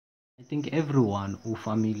I think everyone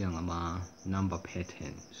familiar ngama number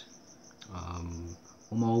patterns.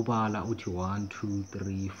 Uma ubala uthi 1 2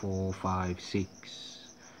 3 4 5 6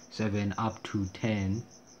 7 up to 10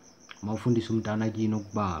 mawufundisa umntana kini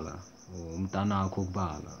ukubala or umntana wakho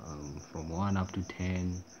ukubala from 1 up to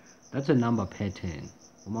 10, that's a number pattern.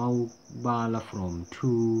 Uma ubala from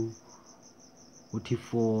 2 uthi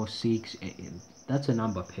 4 6 8, that's a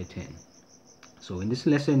number pattern. So in this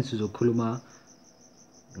lesson sizokhuluma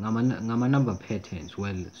ngama number patterns.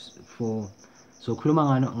 Well, so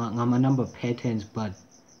khuluma ngama number patterns, but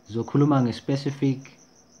sizokhuluma nge specific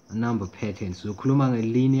number patterns. Sizokhuluma nge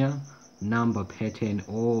linear number pattern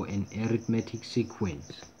or an arithmetic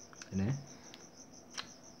sequence. Ne?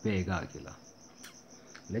 Bheka ke la.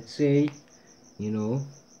 Let's say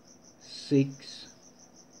 6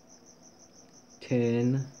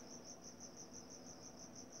 10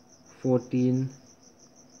 14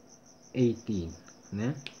 18,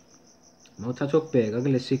 ne? Mawuthatha ukubheka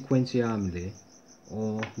kule sequence yami le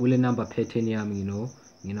or kule number pattern yami,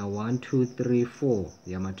 ngina 1 2 3 4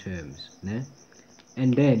 yama terms, ne?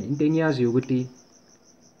 And then into engiyaziyo ukuthi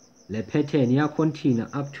le pattern iya continue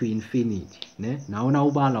up to infinity, ne? Nawona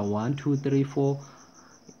ubala 1 2 3 4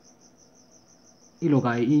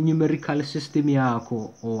 iloka i-numerical system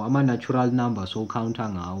yakho or ama natural numbers ocounta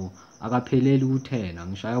ngawo akapheleli ku-10,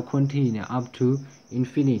 angisho ayo continue up to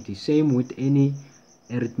infinity. Same with any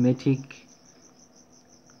arithmetic,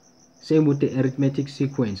 same with the arithmetic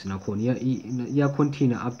sequence nakhona iya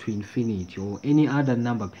continue up to infinity, or any other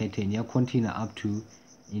number pattern iya continue up to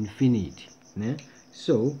infinity, ne?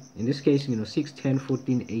 So in this case 6 10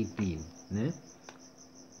 14 18, ne?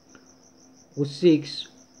 U6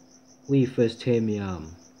 we first term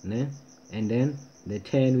yam, ne? And then the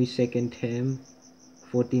 10 we second term,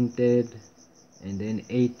 14 third, and then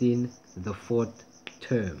 18 the fourth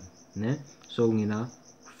term, ne? So ngina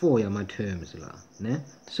 4 yama terms la, ne?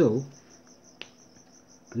 So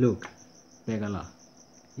look, bheka la,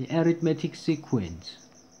 i-arithmetic sequence,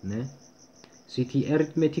 ne? Sithi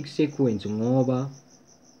arithmetic sequence ngoba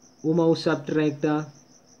uma usubtracta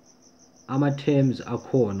ama terms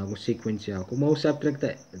akhona ku sequence yakho, uma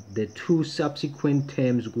usubtracta the two subsequent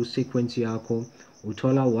terms ku sequence yakho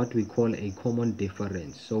uthola what we call a common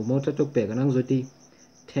difference. So mawuthatha ukubheka nangizothi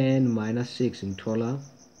 10 minus 6 ngithola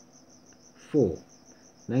 4,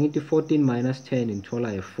 nangithi 14 minus 10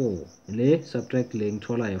 ngithola a 4, le subtract le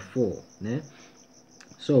ngithola a 4, ne?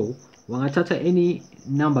 So wangathatha any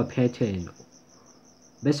number pattern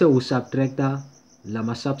bese usubtracta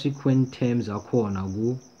lama subsequent terms akhona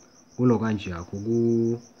kulo kanje yakho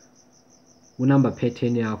ku number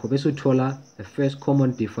pattern yakho bese uthola the first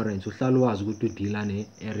common difference. Uhlala wazi ukuthi udila ne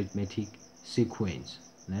arithmetic sequence,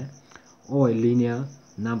 ne? Or a linear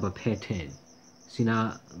number pattern.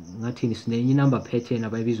 Ngathini sinenye number pattern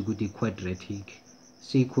abayibiza ukuthi quadratic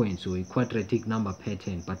sequence or a quadratic number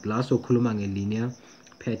pattern, but la sokhuluma nge linear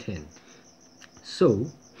pattern. So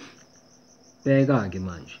bheka ke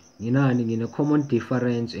manje ngina common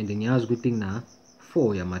difference and ngiyazi ukuthi ngina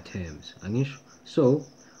 4 yama terms, angisho? So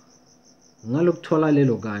ngalokuthola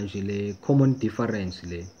lelo kanje le common difference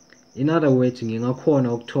le, in other words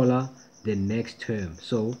ngingakhona ukuthola the next term.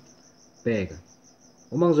 So bheka,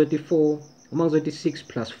 uma ngizothi 6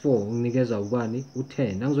 plus 4 nginikeza ubani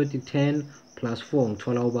u10, nangizothi 10 plus 4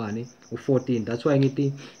 ngithola ubani u14. That's why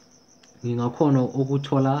ngithi ngingakhona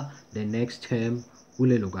ukuthola the next term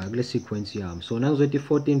kule sequence yami. So nangizothi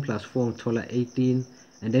 14 plus 4 ngithola 18,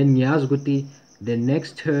 and then ngiyazi ukuthi the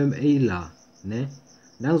next term eyila, ne?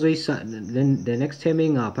 The next term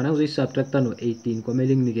engapha nangizoyisubtracta no 18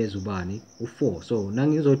 komele nginikeze ubani u4. So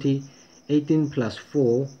nangizothi 18 plus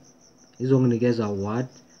 4 izonginikeza what?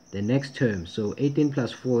 The next term. So 18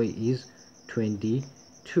 plus 4 is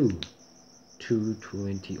 22.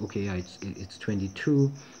 20. Okay, yeah, it's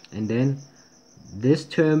 22. And then this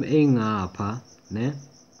term engapha, ne?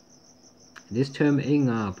 This term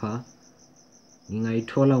engapha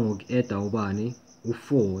ngingayithola ngoku-add ubani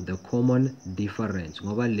u4, the common difference,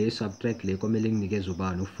 ngoba le subtract le komele nginikeze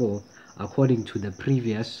ubani u4 according to the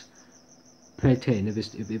previous pattern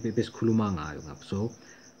ebesikhuluma ngayo ngapha. So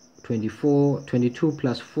 22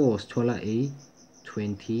 plus 4 sithola a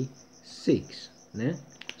 26, ne?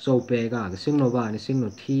 So bheka ke singinobani,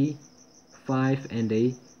 singino T5 and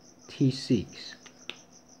a T6.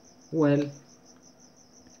 Well,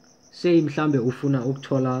 say mhlambe ufuna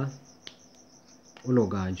ukuthola ulo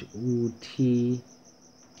kanje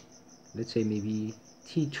let's say maybe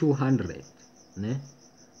T200, ne?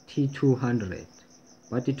 T200,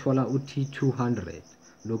 but ithola T200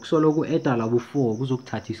 lokhu soloku edda labo 4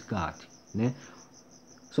 kuzokuthatha isikhathi, ne?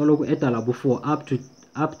 Soloku edda labo 4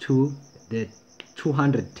 up to the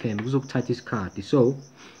 200 term kuzokuthatha isikhathi. So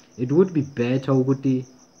it would be better ukuthi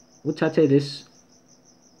uthathe this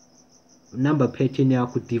number pattern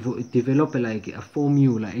yakho, develop like a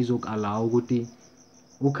formula ezokuallow ukuthi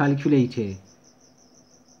ucalculate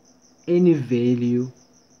any value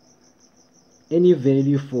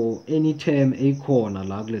for any term ekhona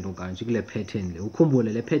la kulelo kanje kule pattern le.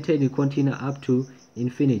 Ukhumbule le pattern continue up to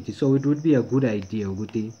infinity, so it would be a good idea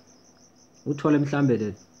ukuthi uthole mhlambe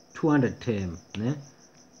the 200 term, ne?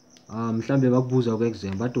 Mhlambe bakubuza ku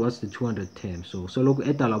exam but what's the 200 term, so lokhu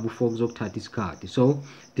edala before kuzokuthatha isikhathi. So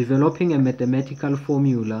developing a mathematical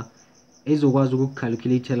formula ezokwazi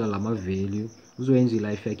ukucalculateela lama value uzoyenza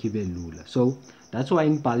life yakho ibe lula. So that's why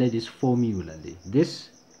ngibhale this formula le. This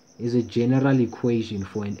is a general equation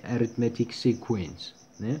for an arithmetic sequence,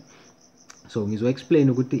 ne? So ngizo explain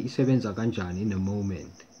ukuthi isebenza kanjani in a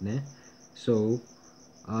moment, ne? So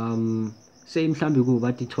say mhlambe ku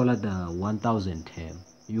bathi thola the 1000 term,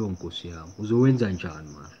 yo nkosi yami uzowenza njani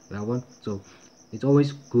manje, uyabona? So it's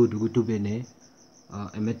always good ukuthi ube ne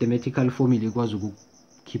a mathematical formula ekwazi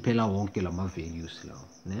ukukhiphela wonke lama values lawo,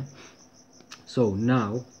 ne? So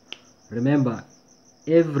now remember,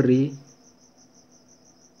 every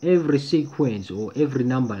sequence or every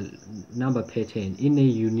number pattern in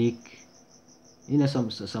some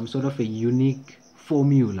sort of a unique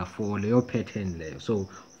formula for your pattern layer. So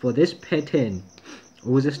for this pattern,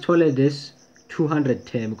 ukuze sithole this 200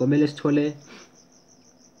 term, kumele sithole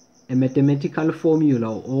a mathematical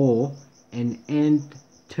formula or an n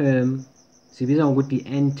term, sibiza ngokuthi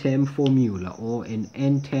n term formula or an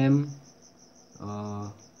n term,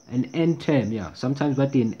 yeah, sometimes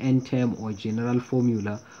but an n term or general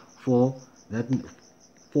formula for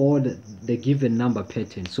the given number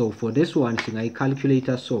pattern. So for this one, singayi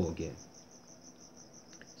calculator so again.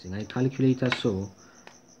 So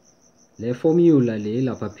the formula le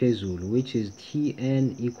lapha phezulu, which is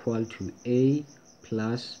Tn equal to A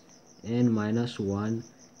plus n minus 1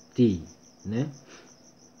 D, ne?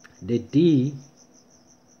 The D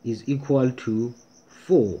is equal to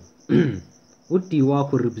 4. D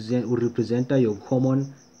wakho represent your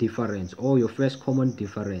common difference or your first common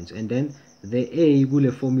difference, and then the A kule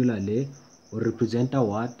formula le will represent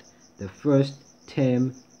what? The first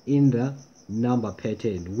term in the number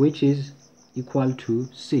pattern, which is equal to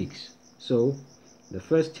 6. So the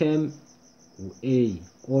first term A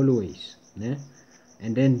always, ne?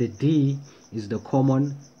 And then the D is the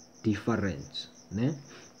common difference, ne?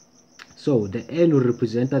 So the N will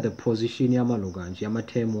represent the position yamaloganje yama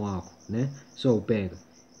term wakho, ne? So bheka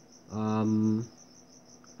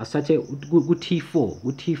asathe u-T4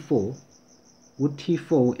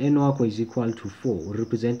 n wakho is equal to 4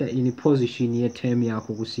 represent any position ye term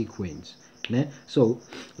yakho ku sequence, ne? So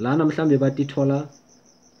lana mhlambe bathi thola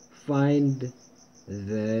find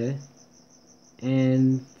the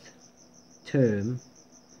nth term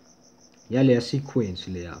yale sequence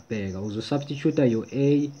leya, bheka uzo substitute your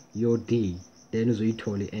A your D, then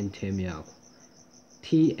uzoyithola n term yakho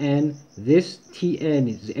Tn. This Tn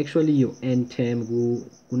is actually your n term ku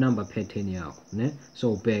number pattern yakho, ne?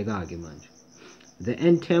 So bheka ke manje the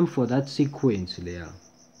n term for that sequence layer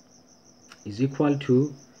is equal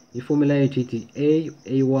to formula yethu A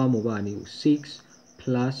wami ubani 6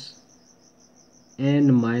 plus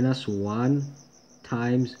n minus 1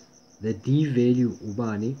 times the D value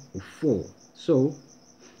ubani 4. So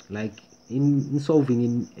like in solving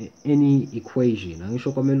in any equation,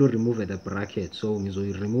 angisho kwamele remove the bracket, so ngizo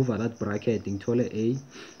remove that bracket ngithole A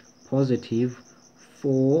positive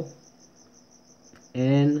 4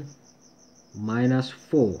 n minus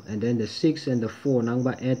 4, and then the 6 and the 4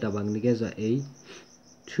 nangiba add abanginikeza a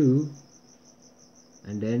 2,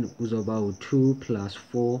 and then kuzoba 2 plus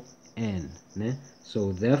 4n, ne?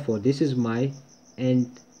 So therefore this is my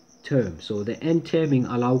nth term. So the nth terming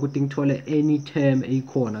allow ukuthi ngithole any term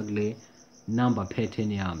ekhona kule number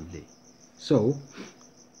pattern yami le. So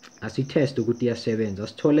asitest ukuthi iyasebenza,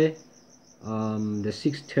 sithole the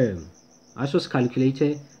sixth term, aso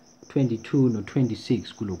calculate 22 no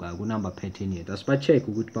 26 kuloka ku number pattern yethu. Asiba check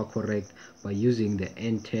ukuthi ba correct by using the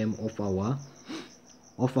n term of our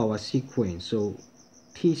sequence. So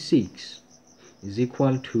T6 is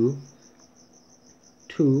equal to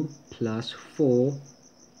 2 plus 4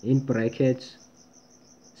 in brackets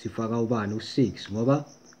sifaka ubani u6 ngoba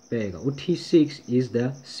bheka u-T6 is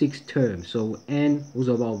the sixth term, so n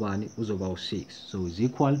uzoba ubani uzoba u6, so is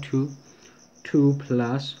equal to 2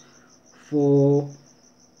 plus 4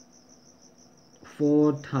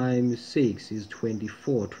 times 6 is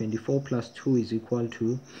 24. 24 plus 2 is equal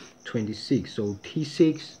to 26. So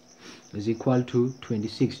T6 is equal to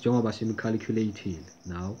 26. Njengoba simcalculated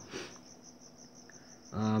now.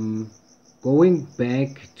 going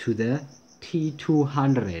back to the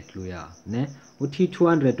T200 luya ne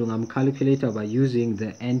T200 ungamcalculator by using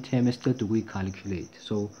the n term estate we calculate.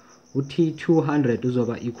 So T200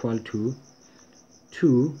 uzoba equal to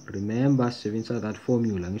 2, remember sebenzisa that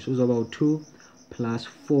formula ngisho uzoba 2 plus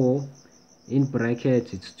 4 in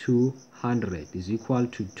brackets it's 200 is equal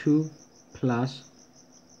to 2 plus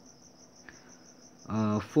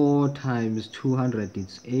 4 times 200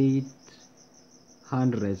 it's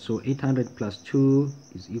 800, so 800 plus 2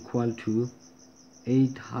 is equal to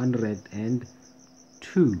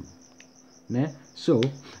 802. Ne? So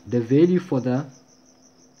the value for the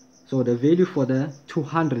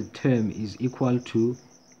 200 term is equal to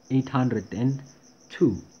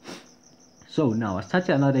 802. So now let's start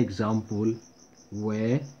another example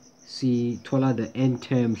where see tola the n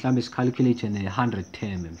term is calculating a 100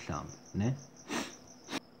 term ne?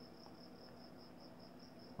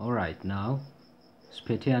 Alright, now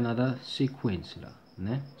let's another sequence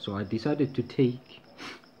ne? So I decided to take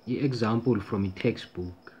the example from a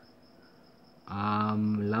textbook.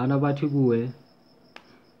 Lana batiguwe.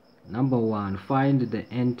 Number 1, find the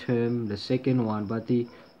n term. The second one,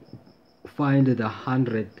 find the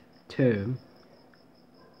 100 term.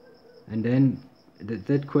 And then the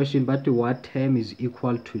third question, what term is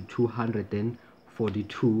equal to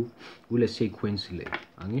 242? Will a sequence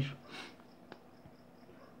Anish?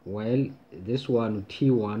 Well, this one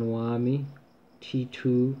T1 wami,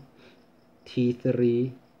 T2,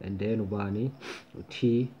 T3, and then ubani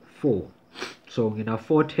T4. So in our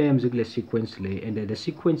 4 terms the sequence and then the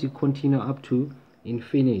sequence will continue up to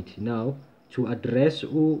infinity. Now to address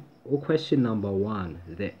question number 1,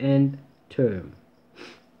 the end term,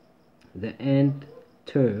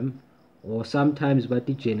 or sometimes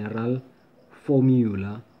the general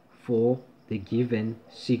formula for the given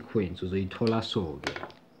sequence. Uzoyithola so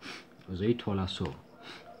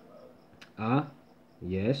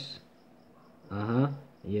yes,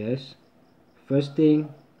 yes. First thing,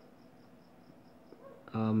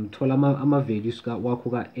 thola ama values wakho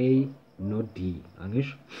ka A no D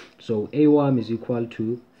angisho. So A1 is equal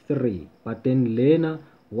to 3, but then lena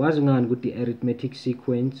was ngani with the arithmetic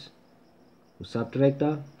sequence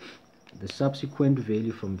subtractor the subsequent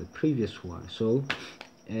value from the previous one. So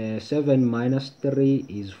 7 minus 3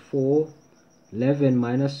 is 4, 11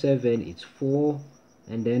 minus 7 is 4,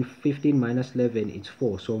 and then 15 minus 11 is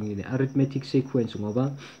 4. So in the arithmetic sequence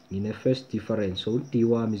in the first difference, so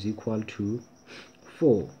D1 is equal to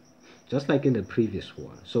 4, just like in the previous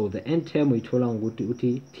one. So the n term we told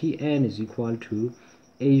uti Tn is equal to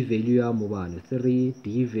A value 3,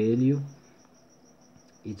 D value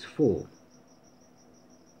it's 4.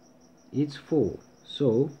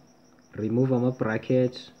 So remove my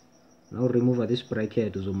brackets. Now remove this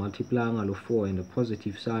bracket, so multiply ngalo 4 and the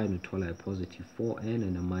positive sign, we told a positive 4n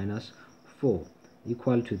and a minus 4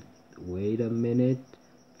 equal to, wait a minute,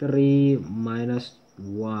 3 minus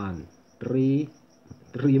 1, 3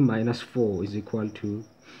 minus 4 is equal to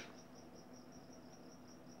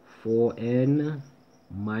 4n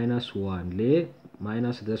minus 1. Le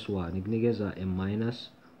minus this one, it gives a minus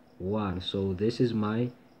 1. So this is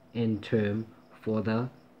my n term for the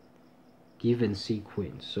given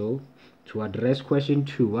sequence. So to address question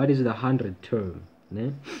 2, what is the 100 term?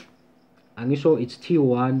 Ne? And so it's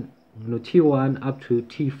T1, T1 up to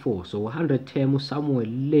T4. So 100 term somewhere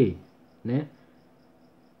le, ne?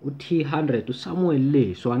 T100 somewhere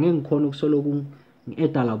le. So angeke ngikhona ukusoloku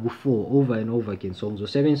ngiedala before over and over again. So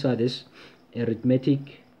ngizosebenzisa this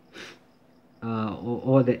arithmetic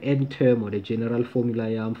or the n term or the general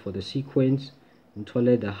formula for the sequence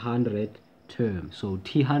ngithole the 100 term. So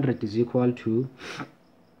T100 is equal to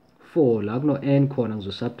 4. La kuno n khona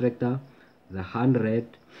ngizosubtracta the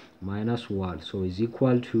 100 minus 1. So is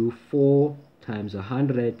equal to 4 times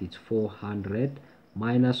 100, it's 400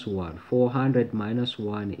 minus 1. 400 minus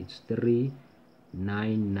 1, it's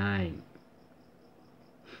 399.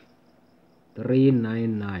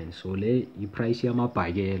 399. So le price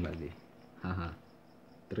yamabhakela le. Haha.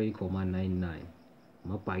 3.99.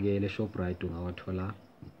 Mabhakele Shoprite ungawathola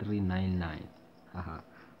 399. Haha.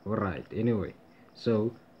 Alright, anyway.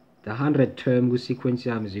 So the 100 term sequence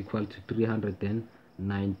is equal to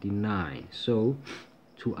 399. So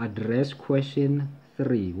to address question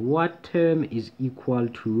 3, what term is equal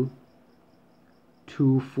to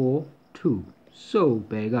 242? So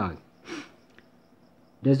bega,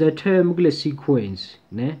 there's a term kule sequence,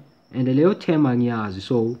 ne? And the leyo term angiyazi,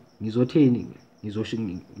 so ngizoti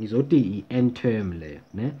n term le,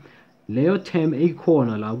 ne? Leyo term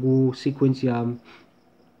ikhona la ku sequence yami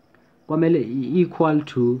kwamele equal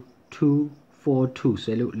to 242.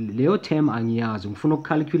 So leyo term angiyazi, ngifuna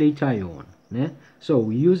ukucalculate yona, ne?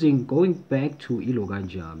 So using going back to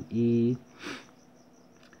iloganjam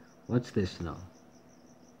what's this now?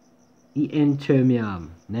 N term yami,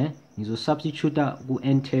 ne? Ngizosubstitute ku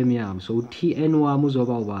n term yami. So Tn wami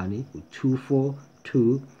uzoba ubani?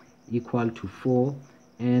 242 equal to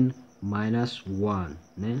 4n minus 1,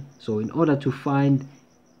 ne? So in order to find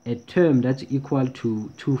a term that's equal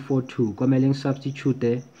to 242, kwamele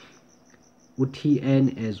substitute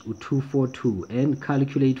Tn as 242 and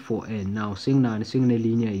calculate for n. Now sing a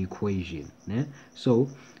linear equation, ne? So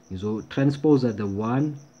transpose the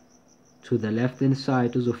 1 to the left hand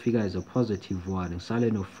side uzofika as a positive 1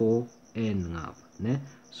 ngisale no 4n ngapha, ne?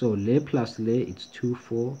 So le plus le it's 2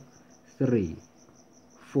 4 3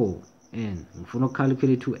 4n. ngifuna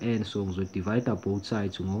calculate to n, so divide both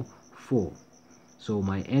sides ngo 4. So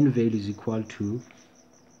my n value is equal to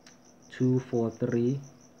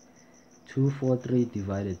 243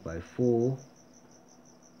 divided by 4.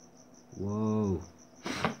 Whoa,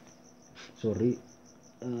 sorry.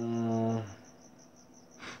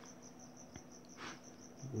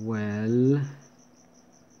 Well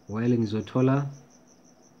ngizothola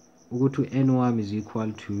ukuthi n wami is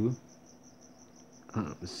equal to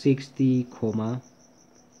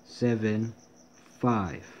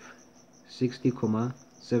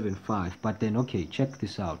 60.75. But then okay, check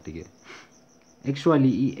this out again.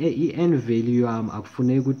 Actually n value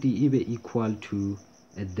akufuneki ukuthi ibe equal to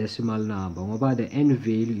a decimal number ngoba the n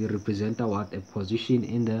value represents what? A position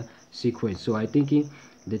in the sequence. So I think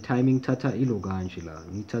the timing tata iloganje la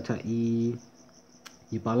ngithatha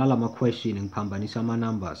ibhala lama question ngiphambanisa ama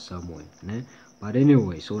numbers somewhere, ne? But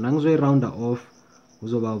anyway, so nangizoyi round off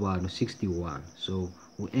uzoba ubani 61. So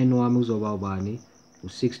n wami uzoba ubani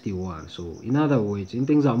 61. So in other words,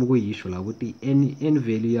 into engizama ukuyisho la ukuthi n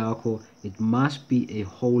value yakho, it must be a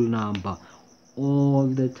whole number all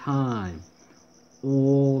the time,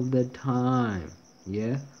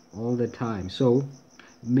 yeah, all the time. So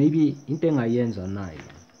maybe into engayenza nayo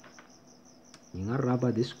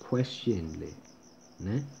ngingaraba this question le,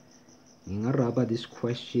 ne? Ngingaraba this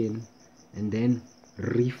question and then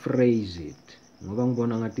rephrase it ngoba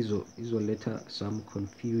ngibona ngathi izoletha some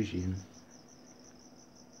confusion.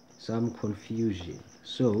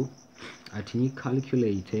 So athi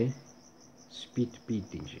ngicalculate speed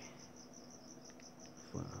nje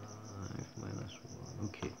 5 minus 1.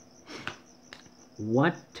 Okay,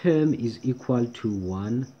 what term is equal to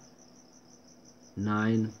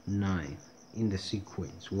 199 in the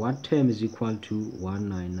sequence? What term is equal to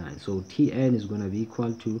 199? So Tn is going to be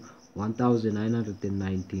equal to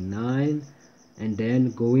 1999, and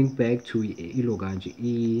then going back to iloganje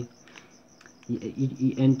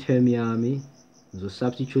n term yami, so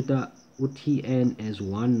substitute Tn as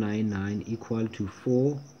 199 equal to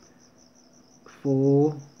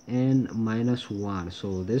 4n minus 1.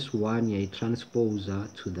 So this one you transpose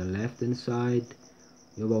to the left hand side,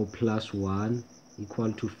 you have plus 1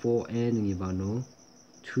 equal to 4n, you know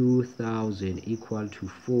 2000 equal to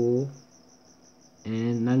 4,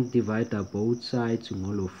 and then divide both sides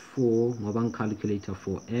ngolo 4 ngoba calculator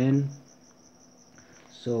for n.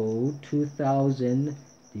 So 2000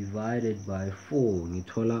 divided by 4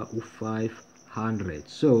 ngithola 500.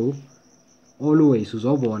 So always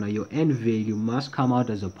uzobona your n value must come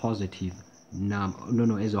out as a positive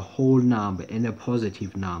number, as a whole number and a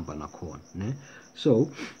positive number nakhona, ne?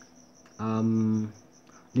 So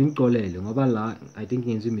ngixolele ngoba la I think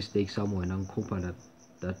ngenze a mistake somewhere nangikhupha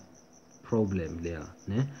that problem there,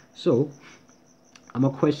 ne? So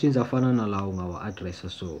ama questions afana nalawo ngawa addressa.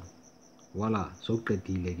 So voila, so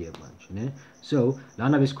qedile ke manje, ne? So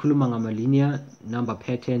lana besikhuluma ngama linear number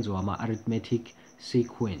patterns or ama arithmetic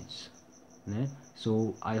sequence, ne?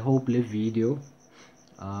 So I hope le video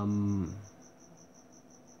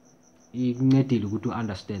ikuncedile ukuthi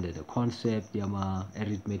understand the concept yama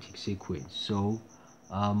arithmetic sequence. So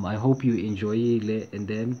I hope you enjoy it, and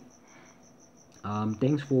then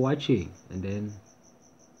thanks for watching, and then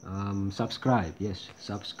subscribe. Yes,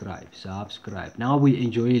 subscribe. Now we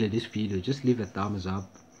enjoy this video, just leave a thumbs up,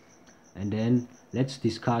 and then let's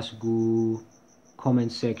discuss go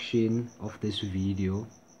comment section of this video.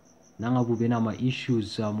 Nangabe benama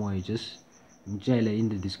issues somewhere, just ngitshele in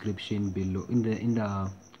the description below, in the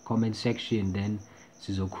comment section, then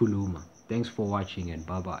sizokhuluma. Thanks for watching and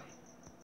bye bye.